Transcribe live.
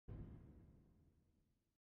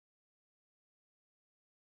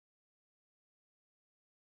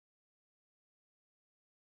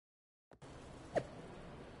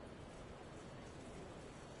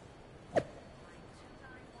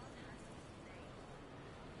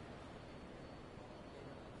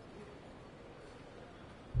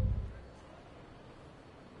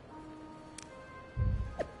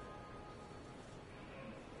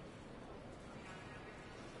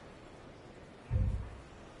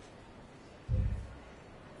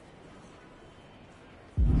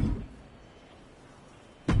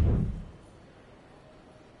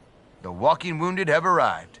walking wounded have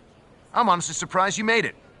arrived. I'm honestly surprised you made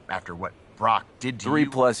it, after what Brock did to you.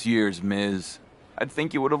 3+ years, Miz. I'd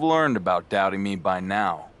think you would have learned about doubting me by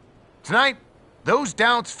now. Tonight, those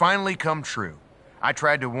doubts finally come true. I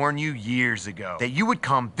tried to warn you years ago that you would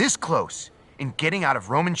come this close in getting out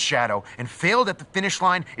of Roman's shadow and failed at the finish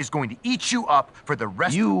line is going to eat you up for the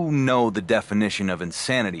rest. You know the definition of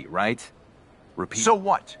insanity, right? Repeat. So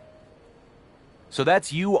what? So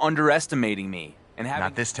that's you underestimating me and having...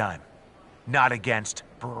 Not this time. Not against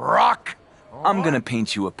Brock. I'm gonna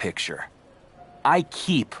paint you a picture. I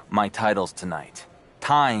keep my titles tonight,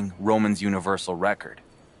 tying Roman's universal record.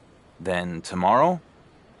 Then tomorrow,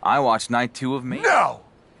 I watch night 2 of me. No!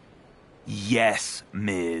 Yes,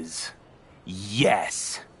 Miz.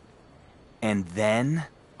 Yes. And then...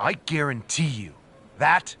 I guarantee you,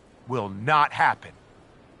 that will not happen.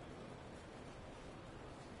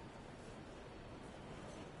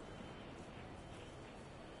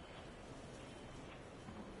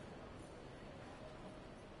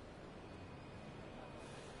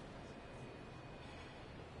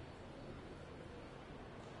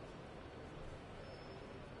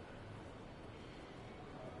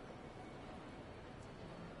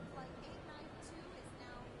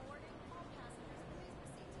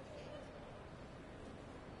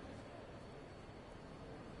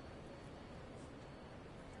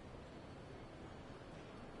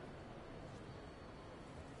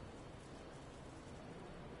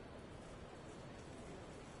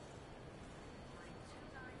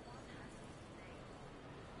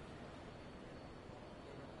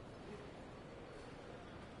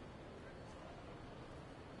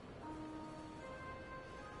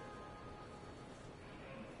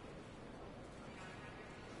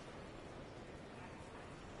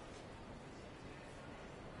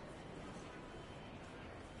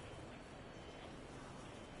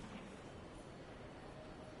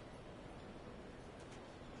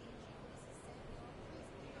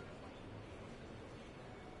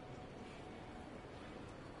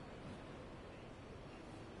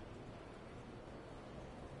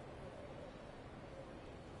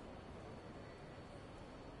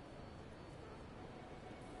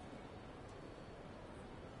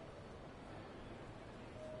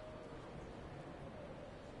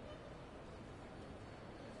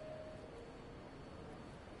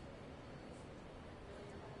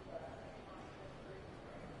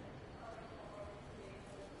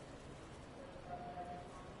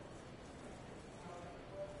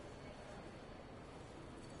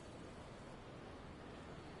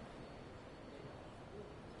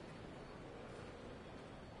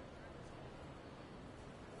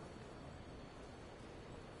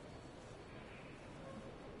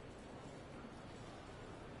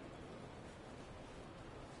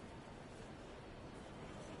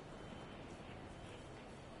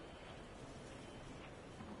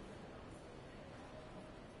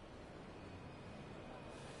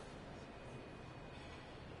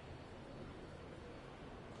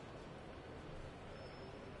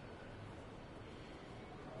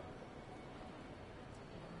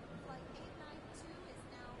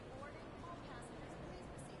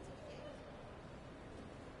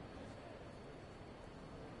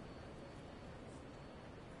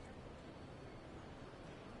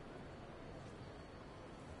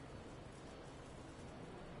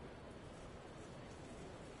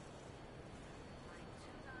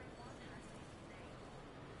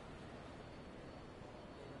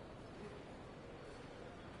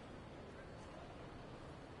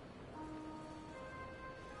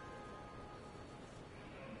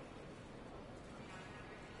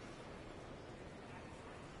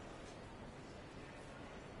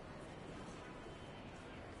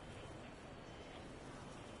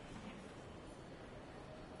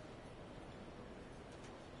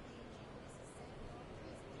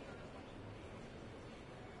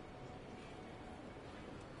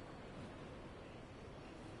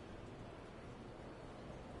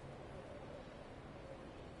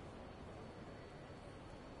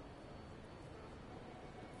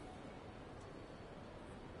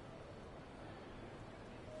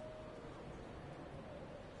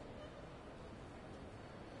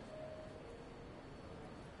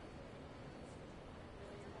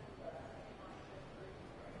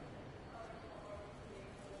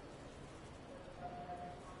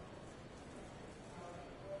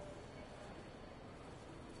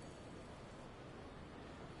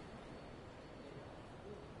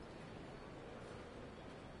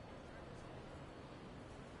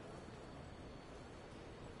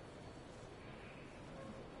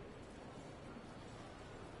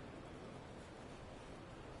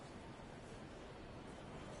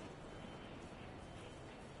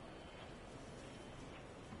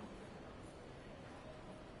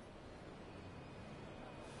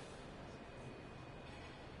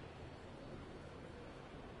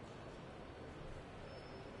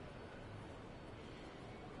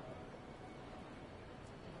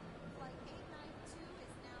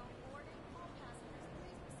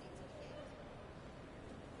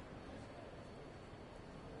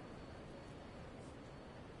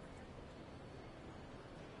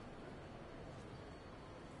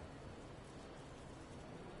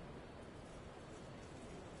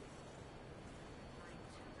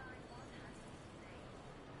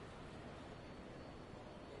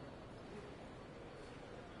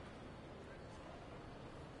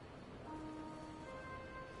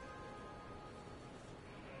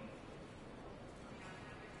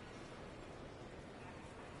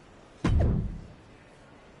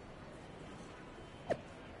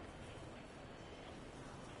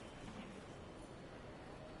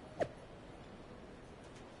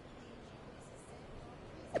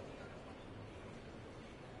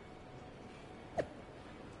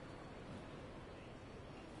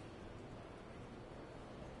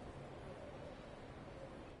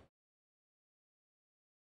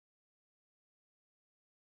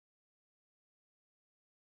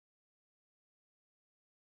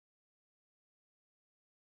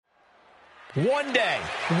 One day,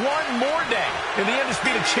 one more day, and the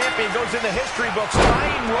Undisputed Champion goes in the history books,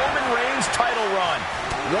 tying Roman Reigns' title run.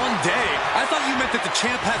 One day? I thought you meant that the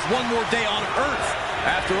champ has one more day on Earth.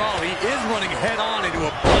 After all, he is running head-on into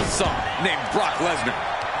a buzzsaw named Brock Lesnar.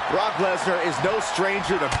 Brock Lesnar is no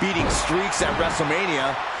stranger to beating streaks at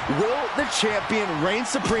WrestleMania. Will the champion reign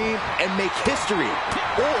supreme and make history?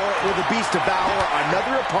 Or will the Beast devour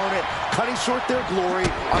another opponent, cutting short their glory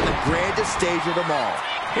on the grandest stage of them all?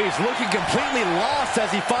 He's looking completely lost as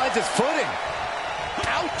he finds his footing.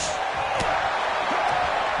 Ouch!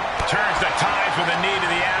 Turns the tides with a knee to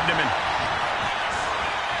the abdomen.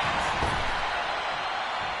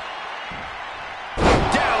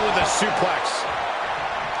 Down with a suplex.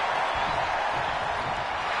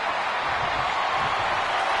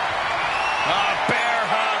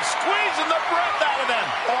 Squeezing the breath out of them.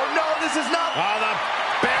 Oh no, this is not. Oh, the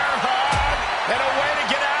bear hug. And a way to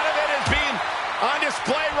get out of it is being on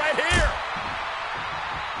display right here.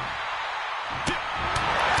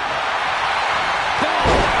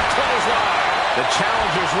 Clothesline. The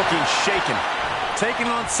challenger's looking shaken. Taking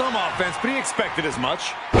on some offense, but he expected as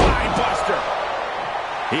much. Buster.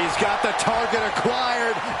 He's got the target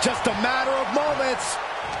acquired. Just a matter of moments.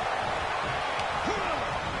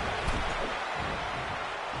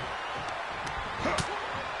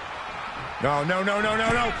 No, no, no, no, no,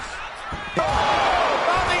 no. Oh,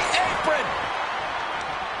 on the apron.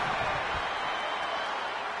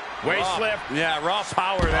 Waist slip. Yeah, raw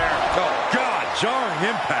power there. Oh, God, jarring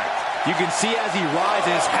impact. You can see as he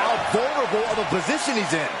rises how vulnerable of a position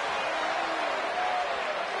he's in.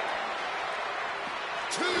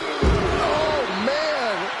 Oh,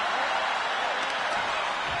 man.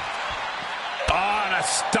 Oh, and a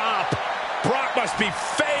stomp. Brock must be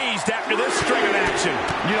phased after this string of action.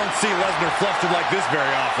 You don't see Lesnar flustered like this very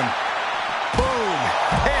often. Boom.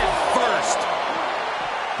 Head first.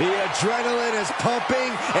 The adrenaline is pumping,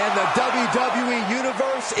 and the WWE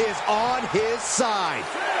Universe is on his side.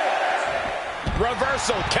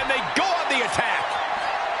 Reversal. Can they go on the attack?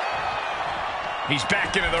 He's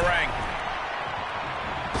back into the ring.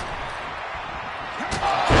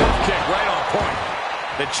 Kick right on point.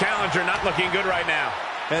 The challenger not looking good right now.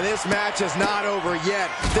 And this match is not over yet.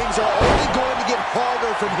 Things are only going to get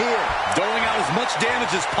harder from here. Doling out as much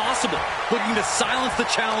damage as possible, looking to silence the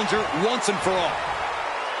challenger once and for all.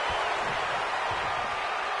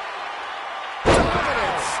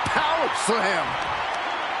 Dominance. Power slam.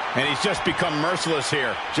 And he's just become merciless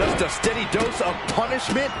here. Just a steady dose of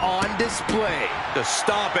punishment on display. The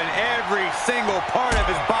stomp in every single part of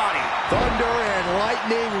his body. Thunder and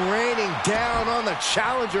lightning raining down on the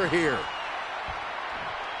challenger here.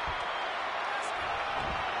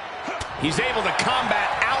 He's able to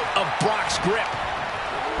combat out of Brock's grip.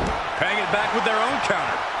 Paying it back with their own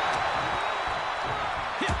counter.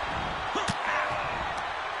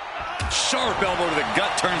 Sharp elbow to the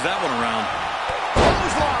gut turns that one around.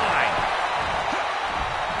 Clothesline.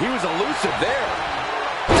 He was elusive there.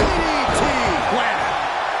 DDT. Planted.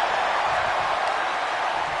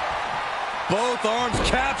 Both arms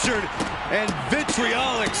captured and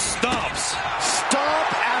vitriolic stomps. Stomp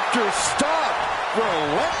after stomp.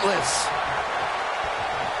 Relentless.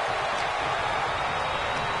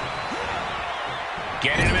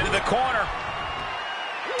 Getting him into the corner.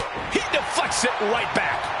 He deflects it right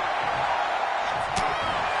back.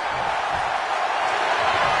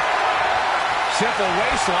 Simple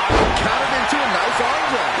waistlock. Countered into a nice arm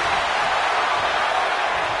drag.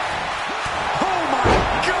 Oh my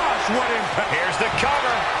gosh, what impact. Here's the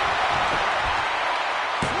cover.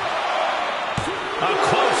 A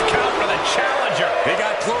close count for the challenger. He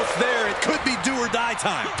got close there. It could be do or die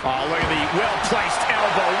time. Oh, look at the well-placed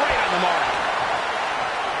elbow right on the mark.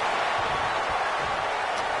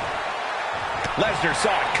 Lesnar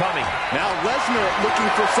saw it coming. Now Lesnar looking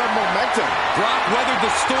for some momentum. Brock weathered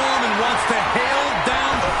the storm and wants to hail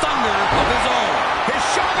down thunder of his own. His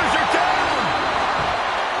shoulders are down.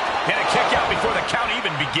 And a kick out before the count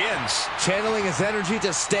even begins. Channeling his energy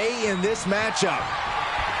to stay in this matchup.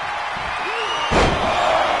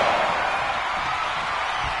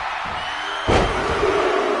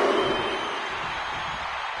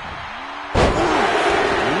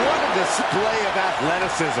 Display of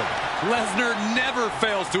athleticism. Lesnar never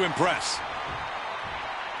fails to impress.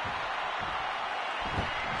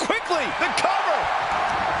 Quickly, the cover.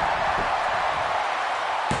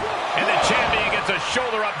 And the champion gets a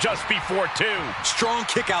shoulder up just before two. Strong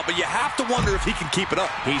kick out, but you have to wonder if he can keep it up.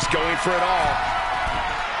 He's going for it all.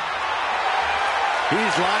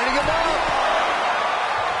 He's lining him up.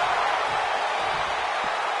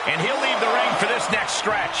 And he'll leave the ring for this next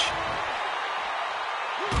stretch.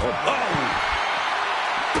 Oh.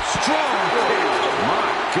 Strong kick. My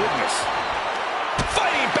goodness.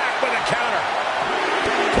 Fighting back with a counter.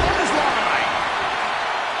 Clothesline.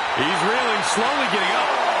 He's reeling, slowly getting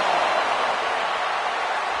up.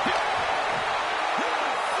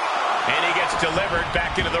 And he gets delivered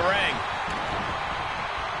back into the ring.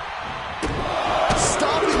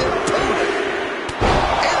 Stopping their opponent.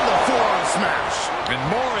 And the forearm smash. And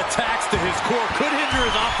more attacks to his core could hinder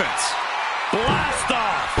his offense. Blast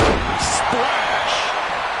off. Splash.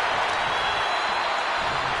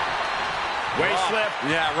 Waist slip.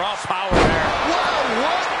 Yeah, raw power there. Wow,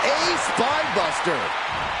 what a spine buster.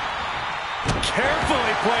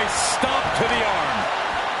 Carefully placed stomp to the arm.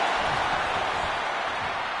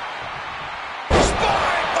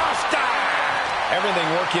 Spine buster. Everything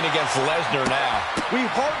working against Lesnar now. We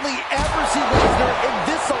hardly ever see Lesnar in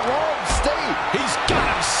this alarmed state. He's got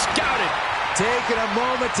him scouted. Taking a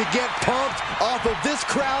moment to get pumped off of this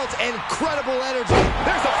crowd's incredible energy.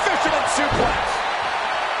 There's a fisherman suplex.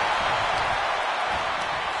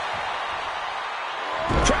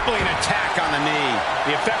 Tripling attack on the knee.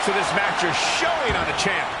 The effects of this match are showing on the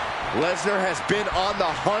champ. Lesnar has been on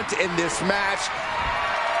the hunt in this match.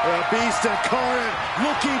 The Beast incarnate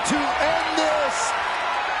looking to end this.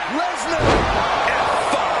 Lesnar.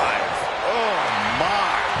 F5. Oh,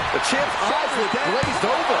 my. The champ's eyes look glazed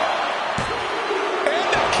over.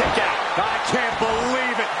 And a kick out. I can't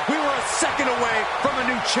believe it. We were a second away from a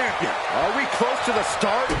new champion. Are we close to the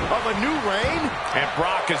start of a new reign? And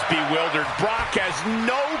Brock is bewildered. Brock has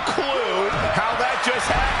no clue how that just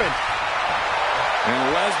happened.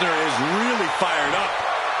 And Lesnar is really fired up.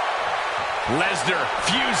 Lesnar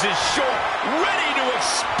fuses short, ready to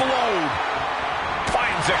explode.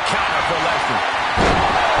 Finds a counter for Lesnar.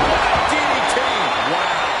 What a DDT.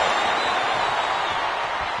 Wow.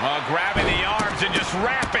 Grabbing the arms and just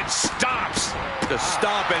rapid stomps. To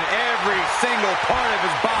stomp in every single part of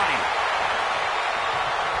his body.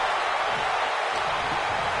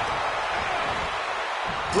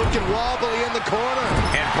 Looking wobbly in the corner.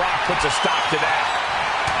 And Brock puts a stop to that.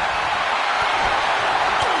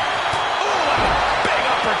 Ooh, big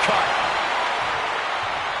uppercut.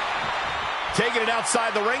 Taking it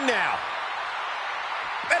outside the ring now.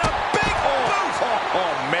 And a big boot.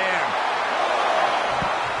 Oh, man.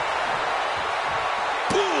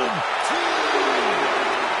 Boom.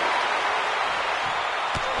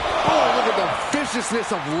 Oh, look at the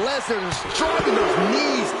viciousness of Lesnar just driving those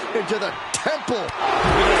knees into the temple. With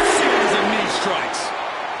a series of knee strikes.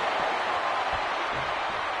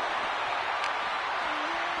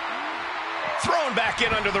 Thrown back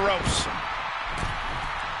in under the ropes.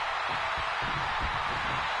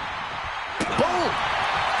 Boom.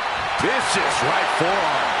 Vicious right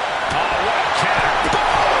forearm. Oh, what a counter.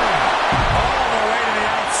 Boom. All the way to the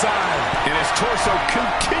outside. And his torso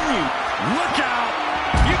continued. Look out.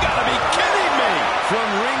 You gotta be kidding me. From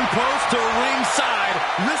ring post to ringside,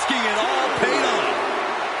 risking it all paid off.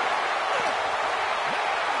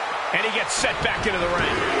 And he gets set back into the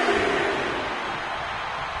ring.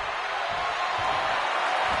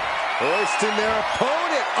 Hoisting their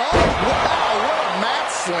opponent. Oh, wow, what a mat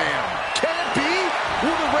slam. Can it be?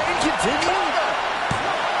 Will the reign continue?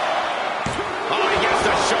 Oh, he gets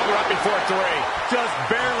the shoulder up before 3. Just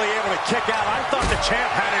barely able to kick out. I thought the champ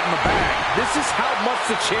had it in the bag. This is how much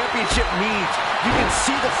the championship means. You can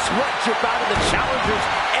see the sweat drip out of the challengers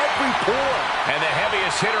every pore. And the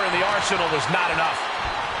heaviest hitter in the arsenal was not enough.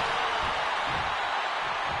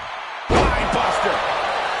 Spine buster.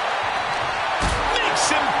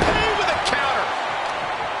 Makes him pay with a counter.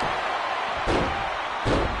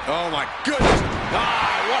 Oh, my goodness.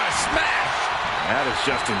 Ah, what a smash. That is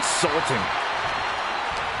just insulting.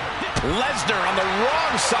 Lesnar on the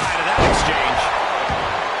wrong side of that exchange.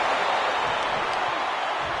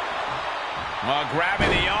 Grabbing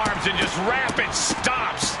the arms and just rapid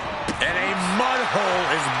stomps. And a mud hole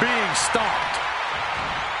is being stomped.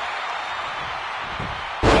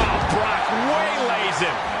 Oh, Brock waylays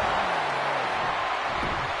him.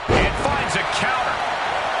 And finds a counter.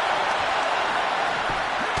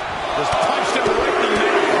 Just punched him right in the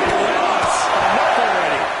middle. Relentless. Enough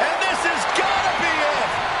already. And this has got to be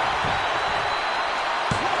it.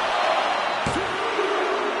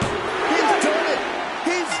 He's done it.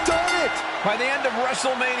 He's done it. By the end of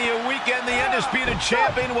WrestleMania weekend, the Undisputed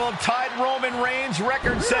Champion will have tied Roman Reigns'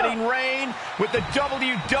 record-setting reign with the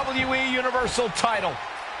WWE Universal title.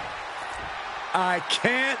 I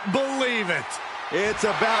can't believe it. It's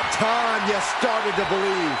about time you started to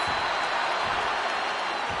believe.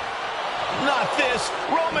 Not this.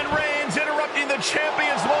 Roman Reigns interrupting the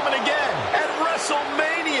champion's moment again at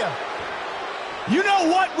WrestleMania. You know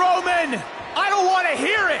what, Roman? I don't want to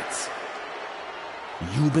hear it.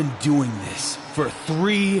 You've been doing this for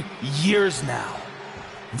 3 years now.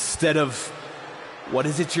 Instead of, what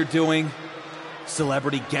is it you're doing?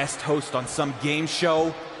 Celebrity guest host on some game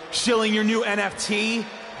show? Shilling your new NFT?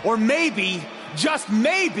 Or maybe, just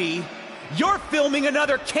maybe, you're filming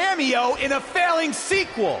another cameo in a failing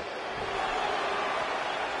sequel.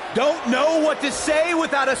 Don't know what to say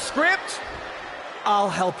without a script? I'll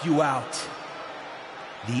help you out.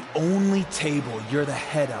 The only table you're the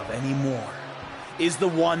head of anymore is the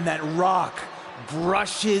one that Rock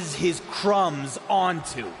brushes his crumbs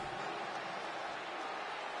onto.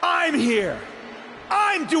 I'm here.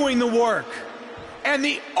 I'm doing the work. And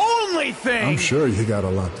the only thing... I'm sure you got a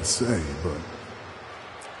lot to say, but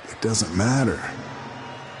it doesn't matter.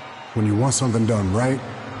 When you want something done right,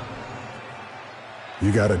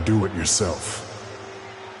 you gotta do it yourself.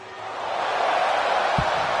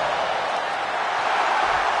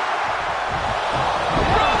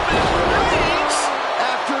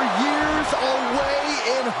 After years away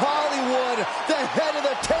in Hollywood, the head of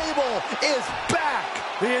the table is back.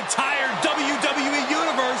 The entire WWE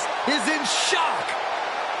Universe is in shock.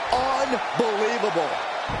 Unbelievable.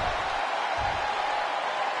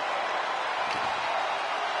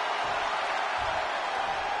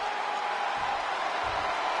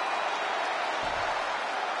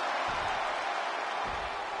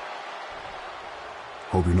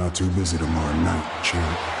 Hope you're not too busy tomorrow night,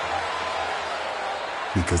 champ.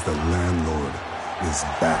 Because the landlord is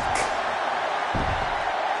back.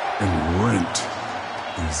 And rent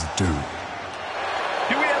is due.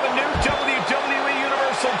 Do we have a new WWE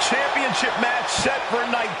Universal Championship match set for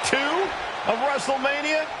night 2 of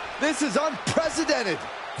WrestleMania? This is unprecedented.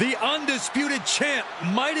 The undisputed champ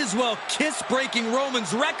might as well kiss breaking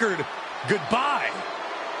Roman's record goodbye.